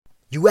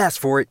You asked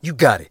for it, you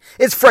got it.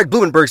 It's Fred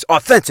Blumenberg's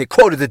authentic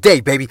quote of the day,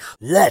 baby.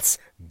 Let's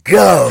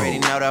go. Already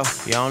know though,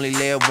 you only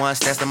live once,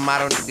 that's the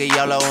motto, nigga,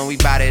 YOLO, and we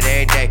bout it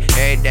every day,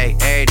 every day,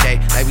 every day.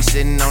 Like we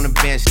sitting on the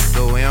bench,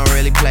 nigga, we don't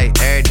really play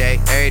every day,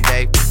 every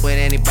day. What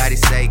anybody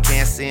say,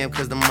 can't see him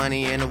cause the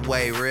money in the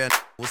way, real.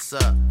 What's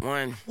up?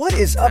 What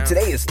is up?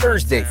 Today is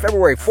Thursday,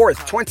 February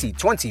 4th,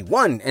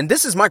 2021, and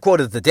this is my quote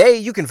of the day.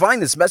 You can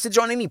find this message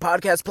on any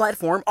podcast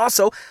platform.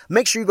 Also,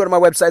 make sure you go to my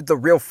website,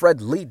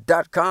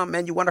 therealfredlee.com.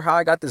 Man, you wonder how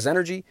I got this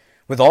energy?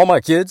 With all my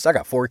kids, I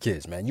got 4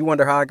 kids, man. You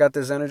wonder how I got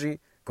this energy?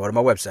 Go to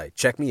my website,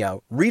 check me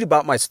out, read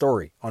about my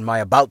story on my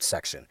About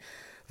section,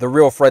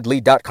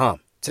 therealfredlee.com.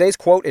 Today's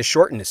quote is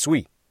short and it's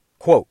sweet.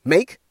 Quote,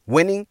 make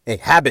winning a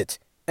habit,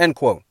 end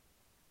quote.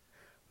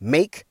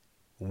 Make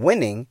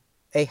winning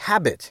a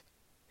habit.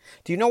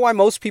 Do you know why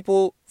most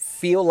people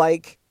feel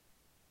like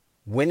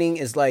winning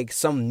is like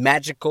some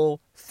magical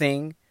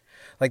thing?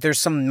 Like there's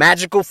some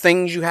magical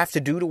things you have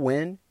to do to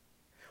win?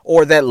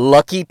 Or that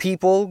lucky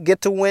people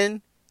get to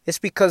win? It's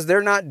because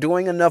they're not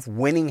doing enough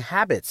winning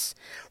habits,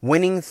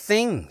 winning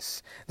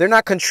things. They're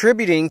not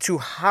contributing to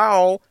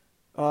how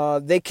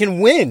they can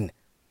win.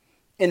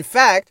 In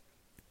fact,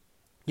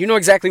 you know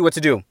exactly what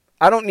to do.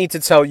 I don't need to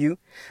tell you.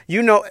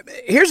 You know,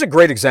 here's a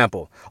great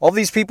example. All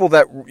these people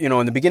that, you know,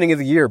 in the beginning of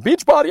the year,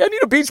 Beachbody, I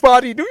need a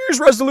Beachbody, New Year's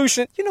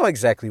resolution. You know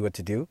exactly what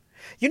to do.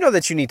 You know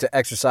that you need to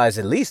exercise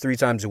at least 3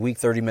 times a week,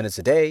 30 minutes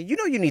a day. You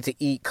know you need to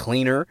eat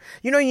cleaner.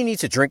 You know you need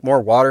to drink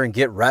more water and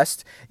get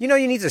rest. You know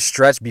you need to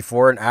stretch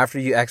before and after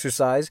you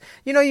exercise.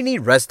 You know you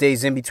need rest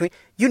days in between.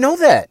 You know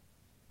that.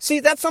 See,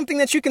 that's something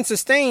that you can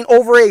sustain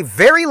over a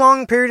very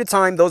long period of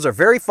time. Those are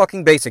very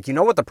fucking basic. You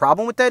know what the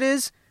problem with that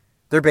is?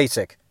 They're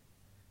basic.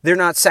 They're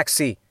not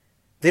sexy.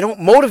 They don't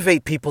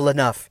motivate people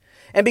enough.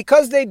 And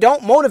because they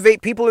don't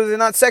motivate people or they're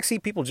not sexy,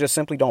 people just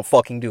simply don't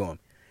fucking do them.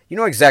 You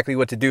know exactly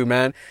what to do,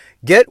 man.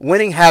 Get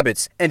winning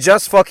habits and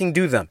just fucking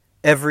do them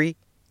every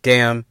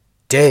damn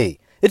day.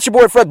 It's your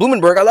boy Fred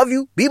Blumenberg. I love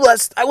you. Be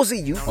blessed. I will see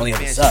you on the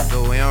other side.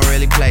 We don't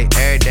really play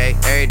every day,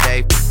 every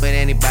day. What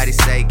anybody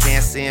say,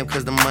 can't see him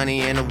cause the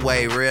money in the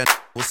way, real.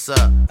 What's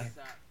up?